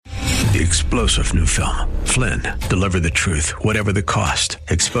The explosive new film, Flynn, deliver the truth, whatever the cost,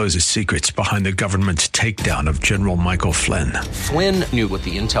 exposes secrets behind the government's takedown of General Michael Flynn. Flynn knew what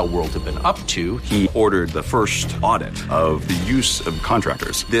the intel world had been up to. He ordered the first audit of the use of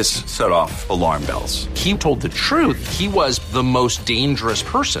contractors. This set off alarm bells. He told the truth. He was the most dangerous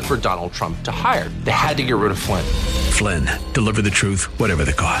person for Donald Trump to hire. They had to get rid of Flynn. Flynn, deliver the truth, whatever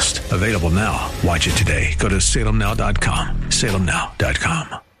the cost. Available now. Watch it today. Go to salemnow.com.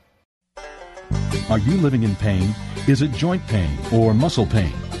 salemnow.com. Are you living in pain? Is it joint pain or muscle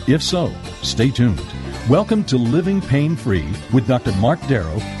pain? If so, stay tuned. Welcome to Living Pain Free with Dr. Mark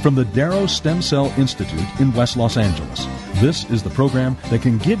Darrow from the Darrow Stem Cell Institute in West Los Angeles. This is the program that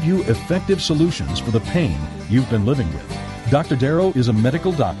can give you effective solutions for the pain you've been living with. Dr. Darrow is a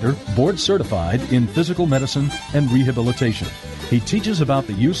medical doctor, board certified in physical medicine and rehabilitation. He teaches about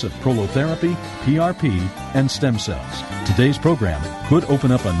the use of prolotherapy, PRP, and stem cells. Today's program could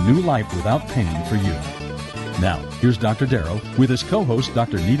open up a new life without pain for you. Now, here's Dr. Darrow with his co-host,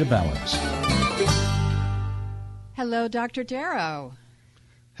 Dr. Nita Valens. Hello, Dr. Darrow.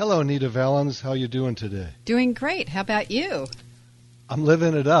 Hello, Nita Valens. How you doing today? Doing great. How about you? I'm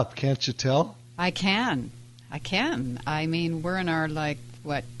living it up. Can't you tell? I can. I mean, we're in our,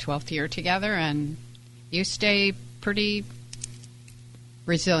 12th year together, and you stay pretty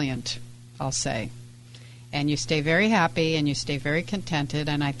resilient, I'll say. And you stay very happy, and you stay very contented,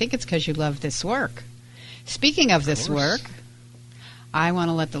 and I think it's because you love this work. Speaking of this work, I want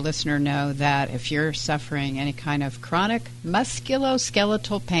to let the listener know that if you're suffering any kind of chronic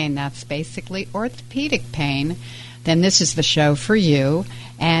musculoskeletal pain, that's basically orthopedic pain, then this is the show for you,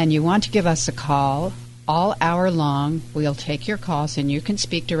 and you want to give us a call all hour long. We'll take your calls, and you can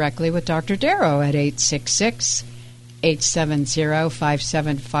speak directly with Dr. Darrow at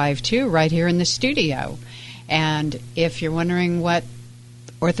 866-870-5752 right here in the studio. And if you're wondering what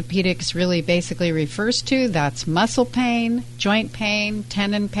orthopedics really basically refers to, that's muscle pain, joint pain,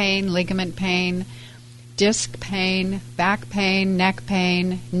 tendon pain, ligament pain, disc pain, back pain, neck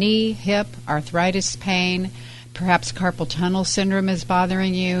pain, knee, hip, arthritis pain. Perhaps carpal tunnel syndrome is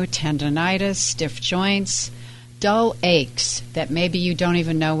bothering you, tendonitis, stiff joints, dull aches that maybe you don't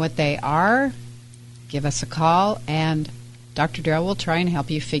even know what they are. Give us a call, and Dr. Darrow will try and help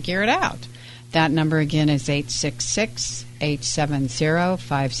you figure it out. That number again is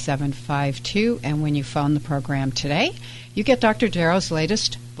 866-870-5752, and when you phone the program today, you get Dr. Darrow's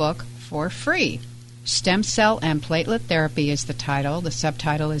latest book for free. Stem Cell and Platelet Therapy is the title. The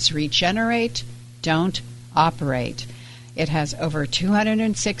subtitle is Regenerate, Don't Operate. It has over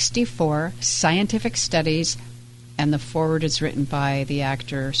 264 scientific studies, and the foreword is written by the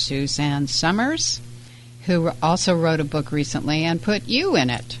actor Suzanne Summers, who also wrote a book recently and put you in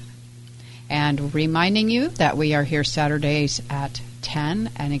it. And reminding you that we are here Saturdays at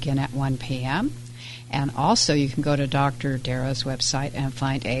 10 and again at 1 p.m. And also you can go to Dr. Darrow's website and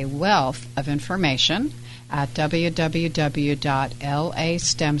find a wealth of information at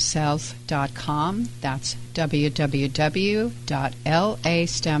www.lastemcells.com. That's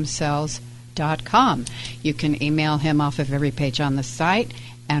www.lastemcells.com. You can email him off of every page on the site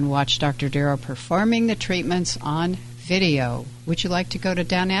and watch Dr. Darrow performing the treatments on video. Would you like to go to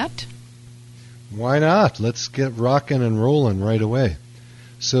Danette? Why not? Let's get rocking and rolling right away.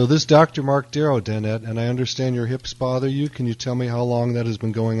 So this Dr. Mark Darrow, Danette, and I understand your hips bother you. Can you tell me how long that has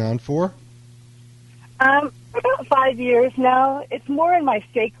been going on for? About 5 years now. It's more in my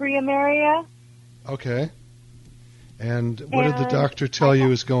sacrum area. Okay. And what did the doctor tell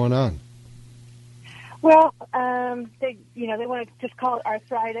you is going on? Well, they want to just call it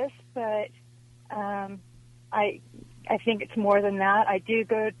arthritis, but I think it's more than that. I do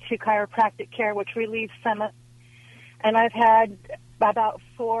go to chiropractic care, which relieves some of, and I've had about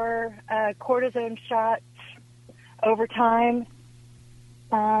 4 cortisone shots over time.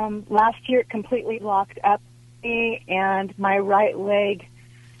 Last year, it completely locked up me, and my right leg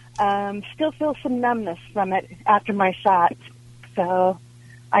still feels some numbness from it after my shot. So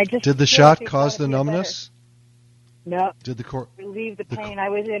I just did the shot cause the numbness? No. Did the relieve the pain? I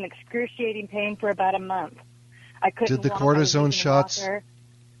was in excruciating pain for about a month. I couldn't. Did the cortisone shots?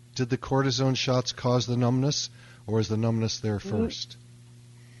 Did the cortisone shots cause the numbness, or is the numbness there first?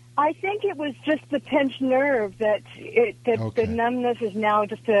 I think it was just the pinched nerve that the numbness is now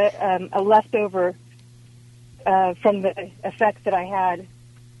just a leftover from the effect that I had.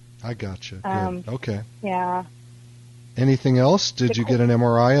 I gotcha. Good. Okay. Yeah. Anything else? Did you get an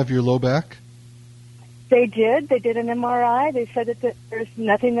MRI of your low back? They did. They did an MRI. They said that there's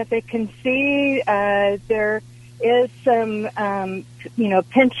nothing that they can see. There is some,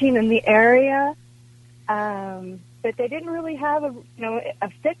 pinching in the area. but they didn't really have a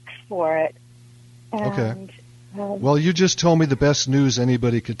fix for it. And, Well, you just told me the best news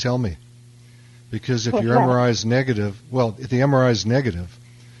anybody could tell me. Because if your MRI is negative, if the MRI is negative,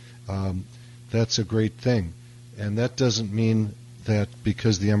 that's a great thing. And that doesn't mean that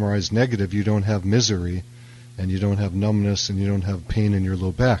because the MRI is negative, you don't have misery, and you don't have numbness, and you don't have pain in your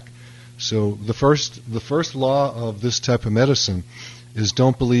low back. So the first law of this type of medicine is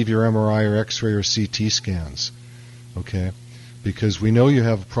don't believe your MRI or X-ray or CT scans, okay? Because we know you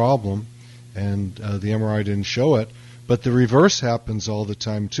have a problem, and the MRI didn't show it, but the reverse happens all the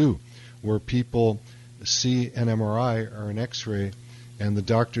time too, where people see an MRI or an X-ray, and the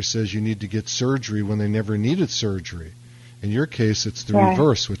doctor says you need to get surgery when they never needed surgery. In your case, it's the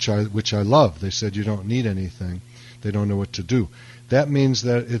reverse, which I love. They said you don't need anything. They don't know what to do. That means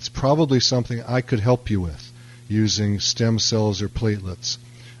that it's probably something I could help you with using stem cells or platelets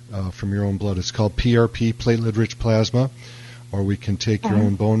from your own blood. It's called PRP, platelet-rich plasma, or we can take your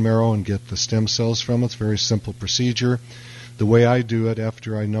own bone marrow and get the stem cells from it. It's a very simple procedure. The way I do it,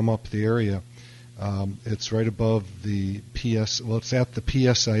 after I numb up the area, it's right above the it's at the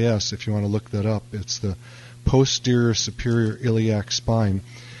PSIS, if you want to look that up. It's the posterior superior iliac spine.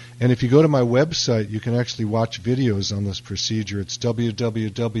 And if you go to my website, you can actually watch videos on this procedure. It's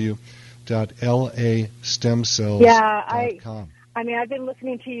www.lastemcells.com. Yeah, I mean, I've been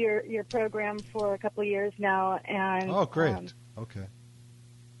listening to your program for a couple of years now, and oh, great. Okay.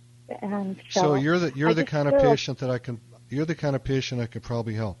 And so you're the kind of patient that I can could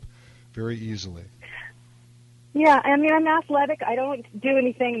probably help very easily. Yeah, I mean, I'm athletic. I don't do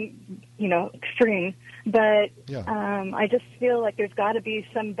anything, extreme, but I just feel like there's got to be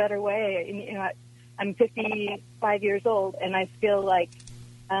some better way. I'm 55 years old, and I feel like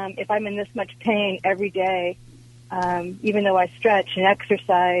if I'm in this much pain every day, even though I stretch and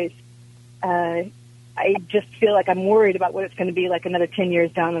exercise, I just feel like I'm worried about what it's going to be like another 10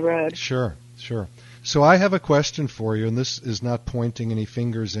 years down the road. Sure. So I have a question for you, and this is not pointing any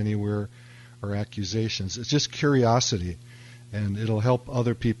fingers anywhere or accusations. It's just curiosity, and it'll help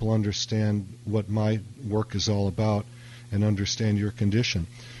other people understand what my work is all about and understand your condition.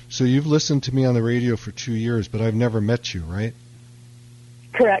 So you've listened to me on the radio for 2 years, but I've never met you, right?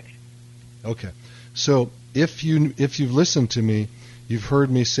 Correct. Okay. So if you've listened to me, you've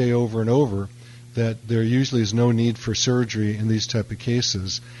heard me say over and over that there usually is no need for surgery in these type of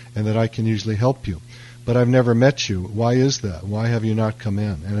cases, and that I can usually help you. But I've never met you. Why is that? Why have you not come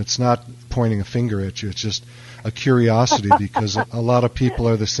in? And it's not pointing a finger at you. It's just a curiosity because a lot of people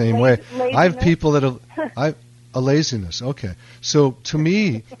are the same way. Laziness. I have people that a laziness. Okay. So to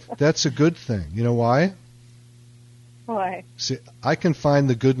me, that's a good thing. You know why? Why? See, I can find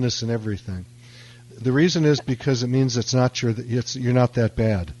the goodness in everything. The reason is because it means you're not that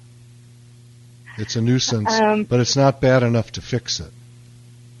bad. It's a nuisance, but it's not bad enough to fix it.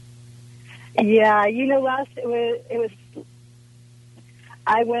 Yeah, last it was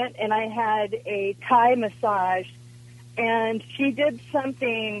I went and I had a Thai massage, and she did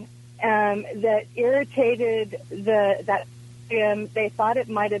something that irritated they thought it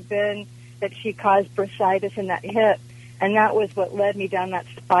might have been that she caused bursitis in that hip, and that was what led me down that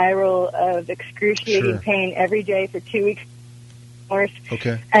spiral of excruciating pain every day for 2 weeks.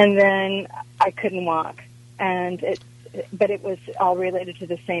 Okay. And then I couldn't walk, but it was all related to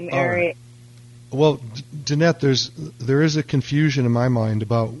the same area. Right. Well, Danette, there is a confusion in my mind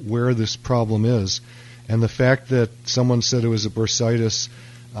about where this problem is, and the fact that someone said it was a bursitis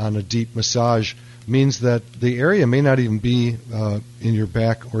on a deep massage means that the area may not even be in your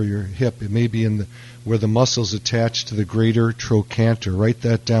back or your hip. It may be where the muscles attach to the greater trochanter. Write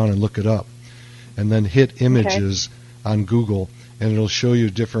that down and look it up, and then hit images on Google, and it'll show you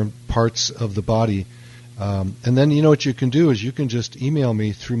different parts of the body. And then what you can do is you can just email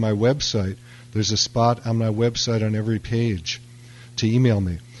me through my website. There's a spot on my website on every page to email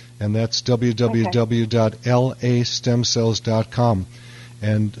me, and that's www.lastemcells.com.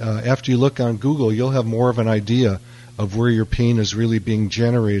 And after you look on Google, you'll have more of an idea of where your pain is really being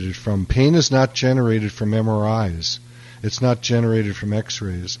generated from. Pain is not generated from MRIs. It's not generated from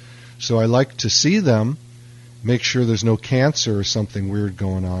X-rays. So I like to see them, make sure there's no cancer or something weird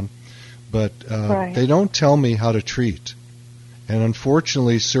going on. But they don't tell me how to treat. And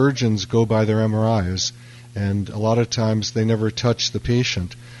unfortunately, surgeons go by their MRIs, and a lot of times they never touch the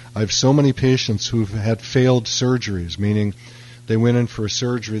patient. I have so many patients who've had failed surgeries, meaning they went in for a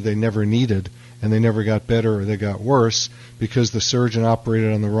surgery they never needed, and they never got better or they got worse because the surgeon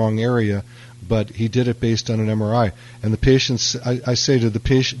operated on the wrong area, but he did it based on an MRI. And the patients, I say to the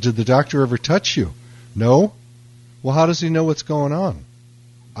patient, did the doctor ever touch you? No? Well, how does he know what's going on?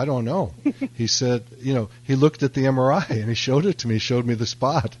 I don't know. He said, he looked at the MRI and he showed it to me, showed me the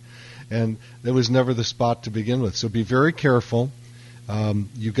spot. And it was never the spot to begin with. So be very careful.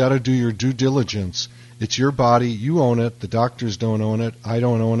 You've got to do your due diligence. It's your body. You own it. The doctors don't own it. I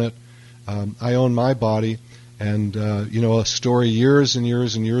don't own it. I own my body. And, a story years and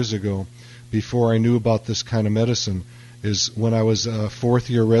years and years ago, before I knew about this kind of medicine, is when I was a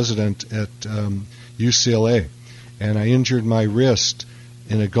fourth-year resident at UCLA. And I injured my wrist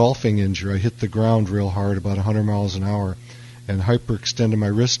in a golfing injury. I hit the ground real hard, about 100 miles an hour, and hyperextended my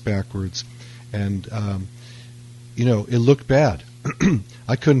wrist backwards. And, it looked bad.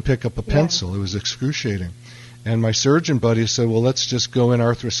 I couldn't pick up a pencil. It was excruciating. And my surgeon buddy said, well, let's just go in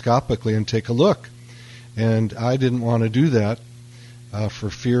arthroscopically and take a look. And I didn't want to do that for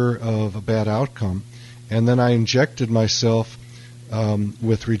fear of a bad outcome. And then I injected myself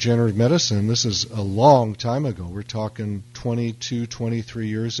with regenerative medicine. This is a long time ago. We're talking 22, 23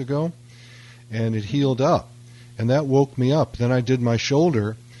 years ago. And it healed up. And that woke me up. Then I did my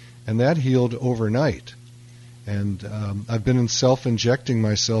shoulder, and that healed overnight. And I've been self-injecting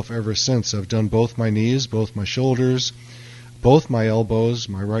myself ever since. I've done both my knees, both my shoulders, both my elbows,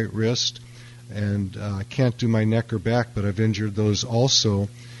 my right wrist. And I can't do my neck or back, but I've injured those also.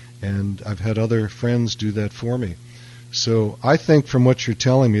 And I've had other friends do that for me. So I think from what you're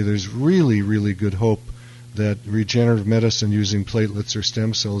telling me, there's really, really good hope that regenerative medicine using platelets or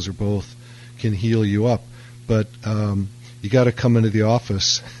stem cells or both can heal you up. But you got to come into the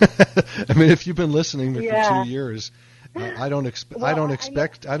office. I mean, if you've been listening for 2 years, I don't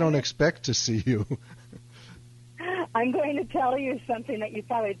expect to see you. I'm going to tell you something that you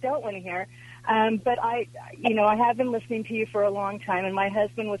probably don't want to hear. But I have been listening to you for a long time, and my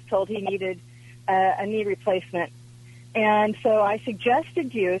husband was told he needed a knee replacement. And so I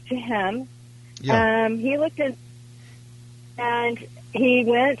suggested you to him. Yeah. He looked in, and he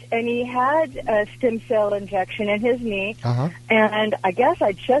went and he had a stem cell injection in his knee. Uh-huh. And I guess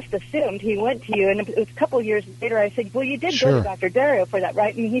I just assumed he went to you. And it was a couple of years later, I said, well, you did go to Dr. Dario for that,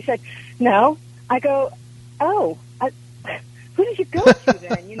 right? And he said, no. I go, oh, who did you go to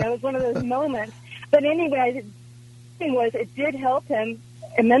then? It was one of those moments. But anyway, the thing was, it did help him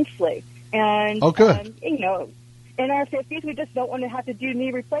immensely. And, good. In our 50s, we just don't want to have to do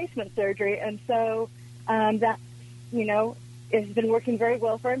knee replacement surgery. And so that, has been working very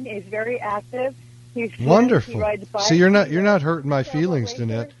well for him. He's very active. He's wonderful. He rides bikes. See, you're not hurting my feelings,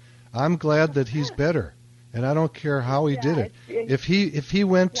 Danette. I'm glad that he's better, and I don't care how he did it. If he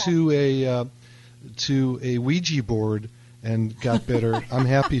went to a Ouija board and got better, I'm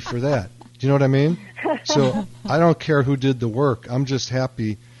happy for that. Do you know what I mean? So I don't care who did the work. I'm just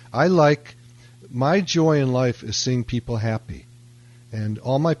happy. My joy in life is seeing people happy, and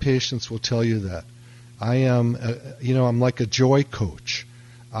all my patients will tell you that. I am, I'm like a joy coach.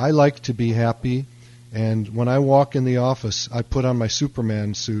 I like to be happy, and when I walk in the office, I put on my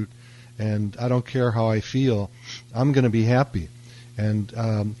Superman suit, and I don't care how I feel. I'm going to be happy. And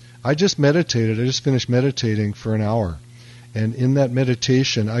I just meditated. I just finished meditating for an hour, and in that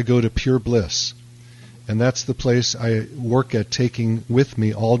meditation, I go to pure bliss. And that's the place I work at taking with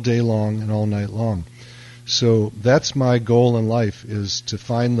me all day long and all night long. So that's my goal in life, is to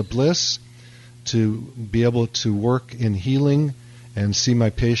find the bliss, to be able to work in healing and see my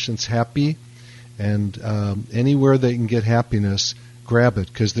patients happy. And anywhere they can get happiness, grab it,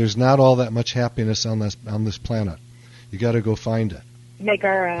 because there's not all that much happiness on this planet. You got to go find it. Make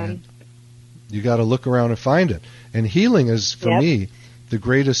our own. And you got to look around and find it. And healing is, for me, the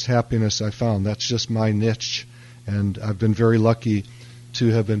greatest happiness I found. That's just my niche. And I've been very lucky to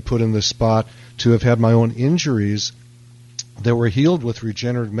have been put in this spot, to have had my own injuries that were healed with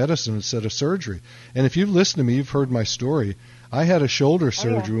regenerative medicine instead of surgery. And if you've listened to me, you've heard my story. I had a shoulder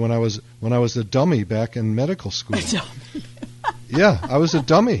surgery when I was a dummy back in medical school. A dummy. Yeah, I was a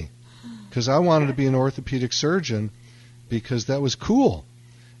dummy because I wanted to be an orthopedic surgeon because that was cool.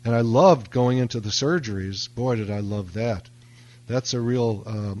 And I loved going into the surgeries. Boy, did I love that. That's a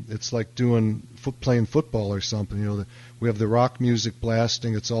real, it's like playing football or something. We have the rock music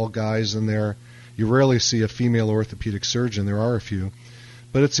blasting. It's all guys in there. You rarely see a female orthopedic surgeon. There are a few.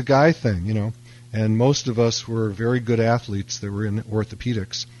 But it's a guy thing, And most of us were very good athletes that were in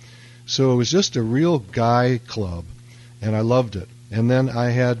orthopedics. So it was just a real guy club, and I loved it. And then I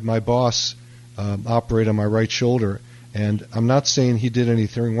had my boss operate on my right shoulder, and I'm not saying he did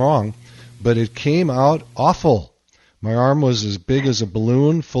anything wrong, but it came out awful. My arm was as big as a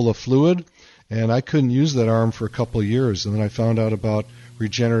balloon full of fluid, and I couldn't use that arm for a couple of years. And then I found out about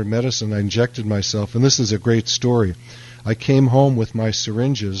regenerative medicine. I injected myself, and this is a great story. I came home with my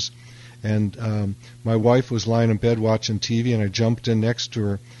syringes, And my wife was lying in bed watching TV, and I jumped in next to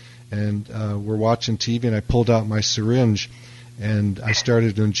her, and we're watching TV, and I pulled out my syringe, and I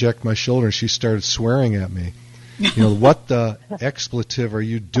started to inject my shoulder, and she started swearing at me. What the expletive are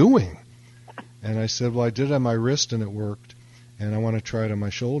you doing? And I said, well, I did it on my wrist, and it worked, and I want to try it on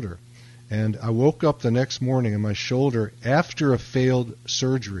my shoulder. And I woke up the next morning, and my shoulder, after a failed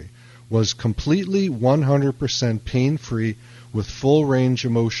surgery, was completely 100% pain-free with full range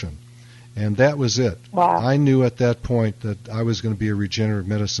of motion. And that was it. Wow. I knew at that point that I was going to be a regenerative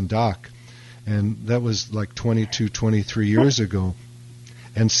medicine doc. And that was like 22, 23 years ago.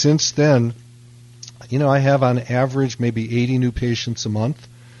 And since then, I have on average maybe 80 new patients a month.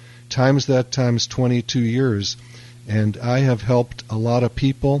 Times that times 22 years. And I have helped a lot of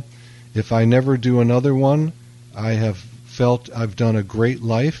people. If I never do another one, I have felt I've done a great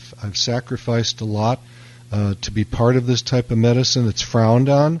life. I've sacrificed a lot to be part of this type of medicine. It's frowned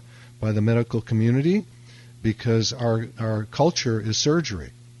on by the medical community because our culture is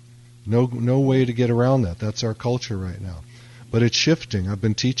surgery. No way to get around that. That's our culture right now. But it's shifting. I've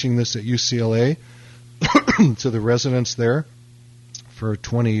been teaching this at UCLA to the residents there for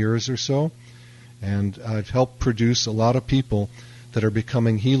 20 years or so, and I've helped produce a lot of people that are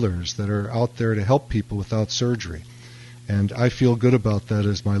becoming healers, that are out there to help people without surgery. And I feel good about that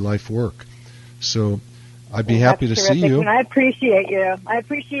as my life work. So I'd be happy to see you. And I appreciate you. I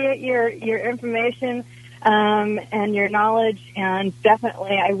appreciate your information and your knowledge, and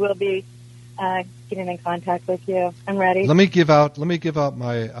definitely I will be getting in contact with you. I'm ready. Let me give out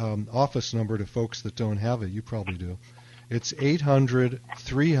my office number to folks that don't have it. You probably do. It's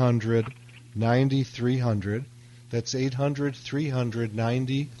 800-300-9300. That's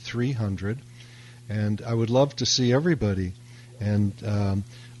 800-300-9300. And I would love to see everybody. And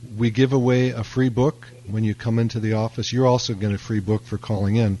we give away a free book when you come into the office. You're also getting a free book for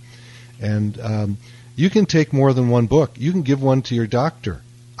calling in. And you can take more than one book. You can give one to your doctor.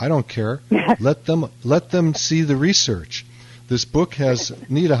 I don't care. Let them see the research. This book has,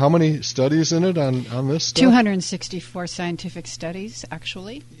 Nita, how many studies in it on this stuff? 264 scientific studies,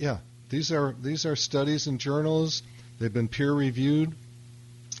 actually. Yeah. These are studies in journals. They've been peer reviewed.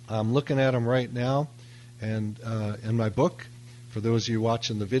 I'm looking at them right now, and in my book, for those of you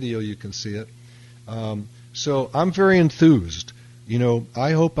watching the video, you can see it. So I'm very enthused.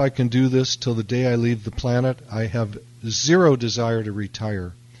 I hope I can do this till the day I leave the planet. I have zero desire to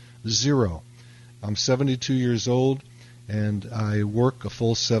retire. Zero. I'm 72 years old, and I work a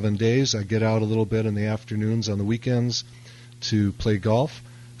full 7 days. I get out a little bit in the afternoons on the weekends to play golf.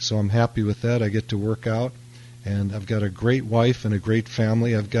 So I'm happy with that. I get to work out, and I've got a great wife and a great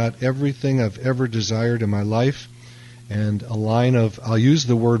family. I've got everything I've ever desired in my life, and a line of, I'll use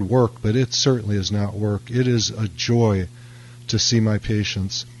the word work, but it certainly is not work. It is a joy to see my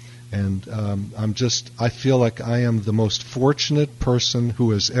patients, and I feel like I am the most fortunate person who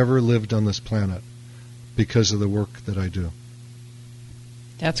has ever lived on this planet because of the work that I do.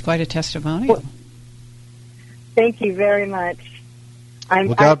 That's quite a testimonial. Well, thank you very much.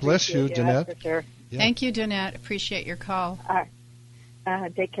 Well, God bless you, Danette. For sure. Yeah. Thank you, Danette. Appreciate your call.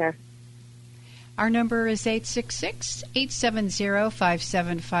 Take care. Our number is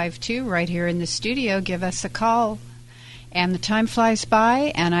 866-870-5752. Right here in the studio, give us a call. And the time flies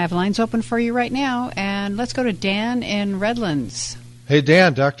by, and I have lines open for you right now. And let's go to Dan in Redlands. Hey,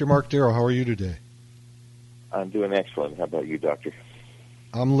 Dan, Dr. Mark Darrow, how are you today? I'm doing excellent. How about you, Doctor?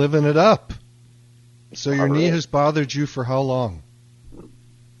 I'm living it up. So your knee has bothered you for how long?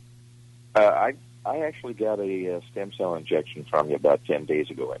 I actually got a stem cell injection from you about 10 days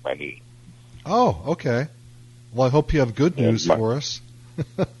ago in my knee. Oh, okay. Well, I hope you have good news for us.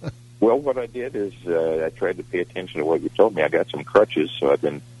 Well, what I did is I tried to pay attention to what you told me. I got some crutches, so I've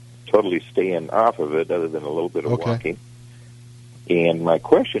been totally staying off of it other than a little bit of walking. And my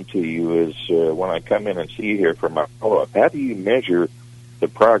question to you is, when I come in and see you here for my follow-up, how do you measure the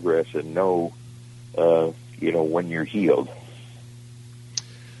progress and know, when you're healed?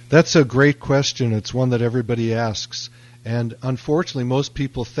 That's a great question. It's one that everybody asks. And unfortunately, most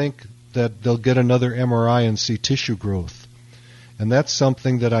people think that they'll get another MRI and see tissue growth. And that's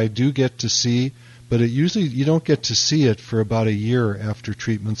something that I do get to see, but you don't get to see it for about a year after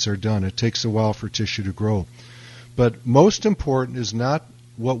treatments are done. It takes a while for tissue to grow. But most important is not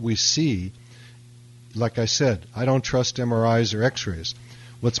what we see. Like I said, I don't trust MRIs or X-rays.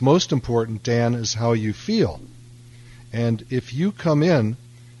 What's most important, Dan, is how you feel. And if you come in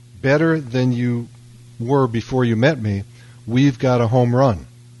better than you were before you met me, we've got a home run.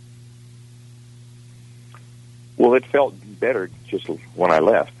 Well, it felt better just when I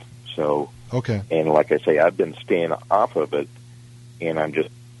left. So, okay. And like I say, I've been staying off of it, and I'm just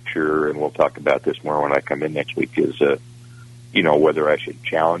sure, and we'll talk about this more when I come in next week, is, whether I should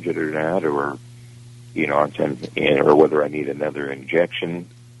challenge it or not, or, or whether I need another injection.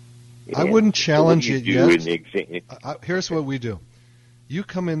 I wouldn't challenge it yet. Here's what we do. You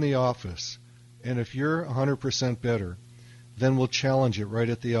come in the office, and if you're 100% better, then we'll challenge it right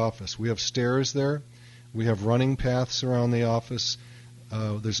at the office. We have stairs there. We have running paths around the office.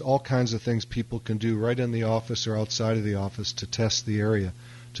 There's all kinds of things people can do right in the office or outside of the office to test the area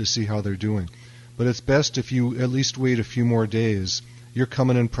to see how they're doing. But it's best if you at least wait a few more days. You're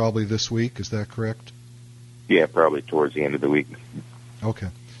coming in probably this week, is that correct? Yeah, probably towards the end of the week. Okay.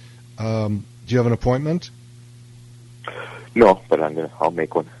 Do you have an appointment? No, but I'll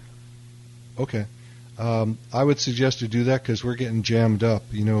make one. Okay. I would suggest you do that because we're getting jammed up.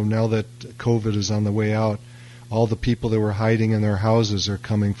 Now that COVID is on the way out, all the people that were hiding in their houses are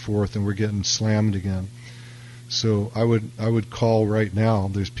coming forth, and we're getting slammed again. So I would call right now.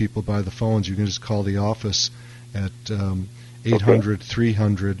 There's people by the phones. You can just call the office at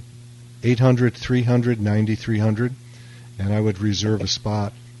 800-300-9300, and I would reserve a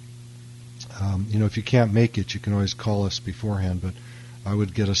spot. If you can't make it, you can always call us beforehand, but I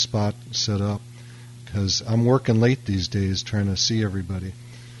would get a spot set up because I'm working late these days trying to see everybody.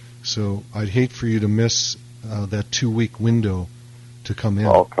 So I'd hate for you to miss that 2-week window to come in.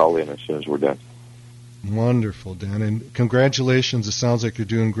 I'll call in as soon as we're done. Wonderful, Dan. And congratulations. It sounds like you're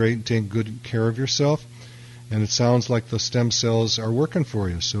doing great and taking good care of yourself. And it sounds like the stem cells are working for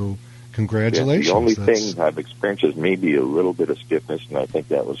you. So congratulations. Yeah, the only thing I've experienced is maybe a little bit of stiffness, and I think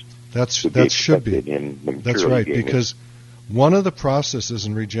that should be. That's right, because one of the processes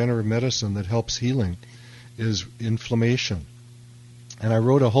in regenerative medicine that helps healing is inflammation. And I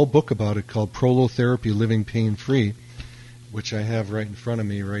wrote a whole book about it called Prolotherapy Living Pain-Free, which I have right in front of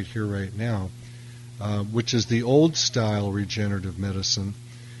me right here, right now, which is the old-style regenerative medicine.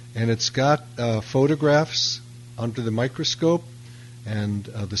 And it's got photographs under the microscope and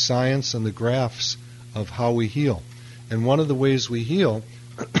the science and the graphs of how we heal. And one of the ways we heal,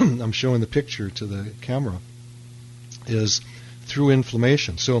 I'm showing the picture to the camera, is through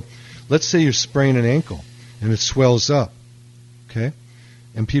inflammation. So let's say you sprain an ankle and it swells up, okay?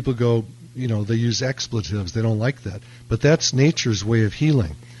 And people go, they use expletives. They don't like that. But that's nature's way of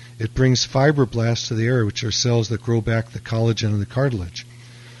healing. It brings fibroblasts to the area, which are cells that grow back the collagen and the cartilage.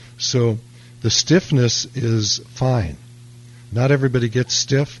 So the stiffness is fine. Not everybody gets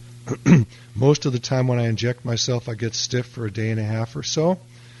stiff. Most of the time when I inject myself, I get stiff for a day and a half or so,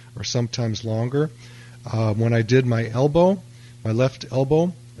 or sometimes longer. When I did my left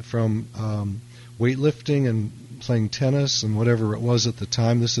elbow, from weightlifting and playing tennis and whatever it was at the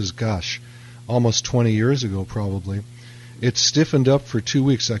time, this is, almost 20 years ago probably, it stiffened up for 2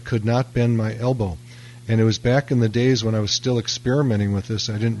 weeks. I could not bend my elbow. And it was back in the days when I was still experimenting with this.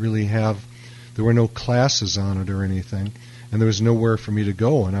 There were no classes on it or anything, and there was nowhere for me to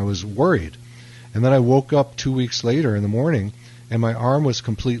go, and I was worried. And then I woke up 2 weeks later in the morning, and my arm was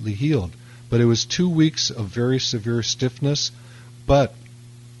completely healed. But it was 2 weeks of very severe stiffness, but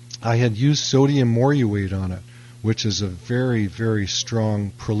I had used sodium moruate on it, which is a very, very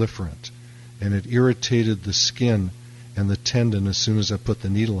strong proliferant, and it irritated the skin and the tendon as soon as I put the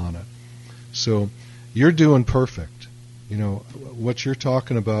needle on it. So you're doing perfect. What you're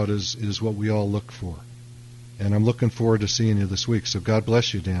talking about is what we all look for. And I'm looking forward to seeing you this week. So God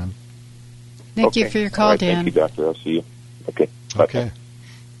bless you, Dan. Thank you for your call, Dan. Thank you, Doctor. I'll see you. Okay. Okay.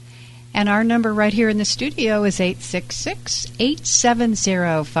 And our number right here in the studio is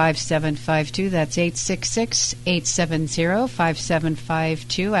 866-870-5752. That's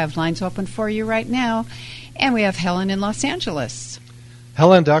 866-870-5752. I have lines open for you right now. And we have Helen in Los Angeles.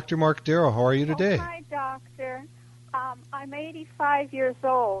 Helen, Dr. Mark Darrow, how are you today? Oh, hi, Doctor. I'm 85 years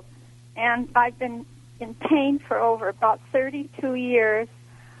old, and I've been in pain for over about 32 years.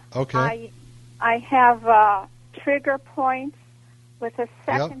 Okay. I have trigger points with a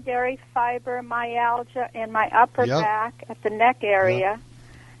secondary fibromyalgia in my upper back at the neck area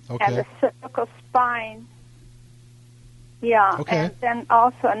and the cervical spine. Yeah, and then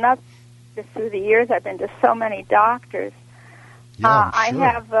also another, through the years I've been to so many doctors. I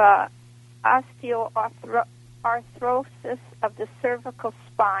have osteoarthrosis of the cervical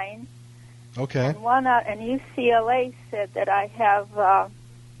spine. Okay. And one in UCLA said that I have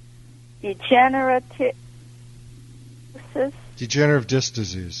degenerative disc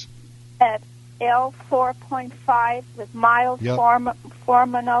disease at L4.5 with mild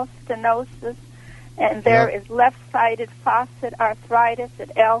foraminal stenosis, and there is left-sided facet arthritis at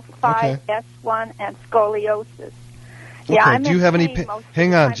L5, S1, and scoliosis. Okay. Yeah, do you have any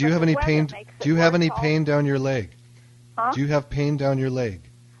hang on, do you have any pain? Do you have any pain down your leg? Huh? Do you have pain down your leg?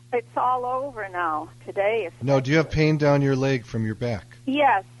 It's all over now. Today. No, do you have pain down your leg from your back?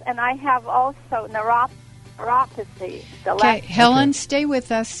 Yes, and I have also neuropathy. Okay, Helen, stay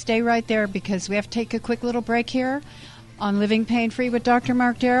with us. Stay right there because we have to take a quick little break here on Living Pain Free with Dr.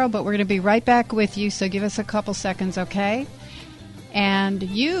 Mark Darrow, but we're going to be right back with you, so give us a couple seconds, okay? And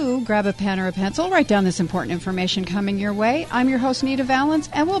you grab a pen or a pencil, write down this important information coming your way. I'm your host, Nita Valens,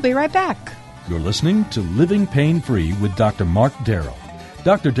 and we'll be right back. You're listening to Living Pain Free with Dr. Mark Darrow.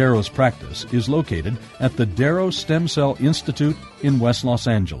 Dr. Darrow's practice is located at the Darrow Stem Cell Institute in West Los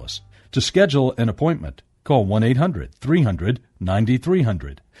Angeles. To schedule an appointment, call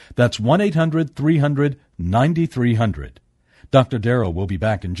 1-800-300-9300. That's 1-800-300-9300. Dr. Darrow will be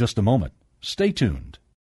back in just a moment. Stay tuned.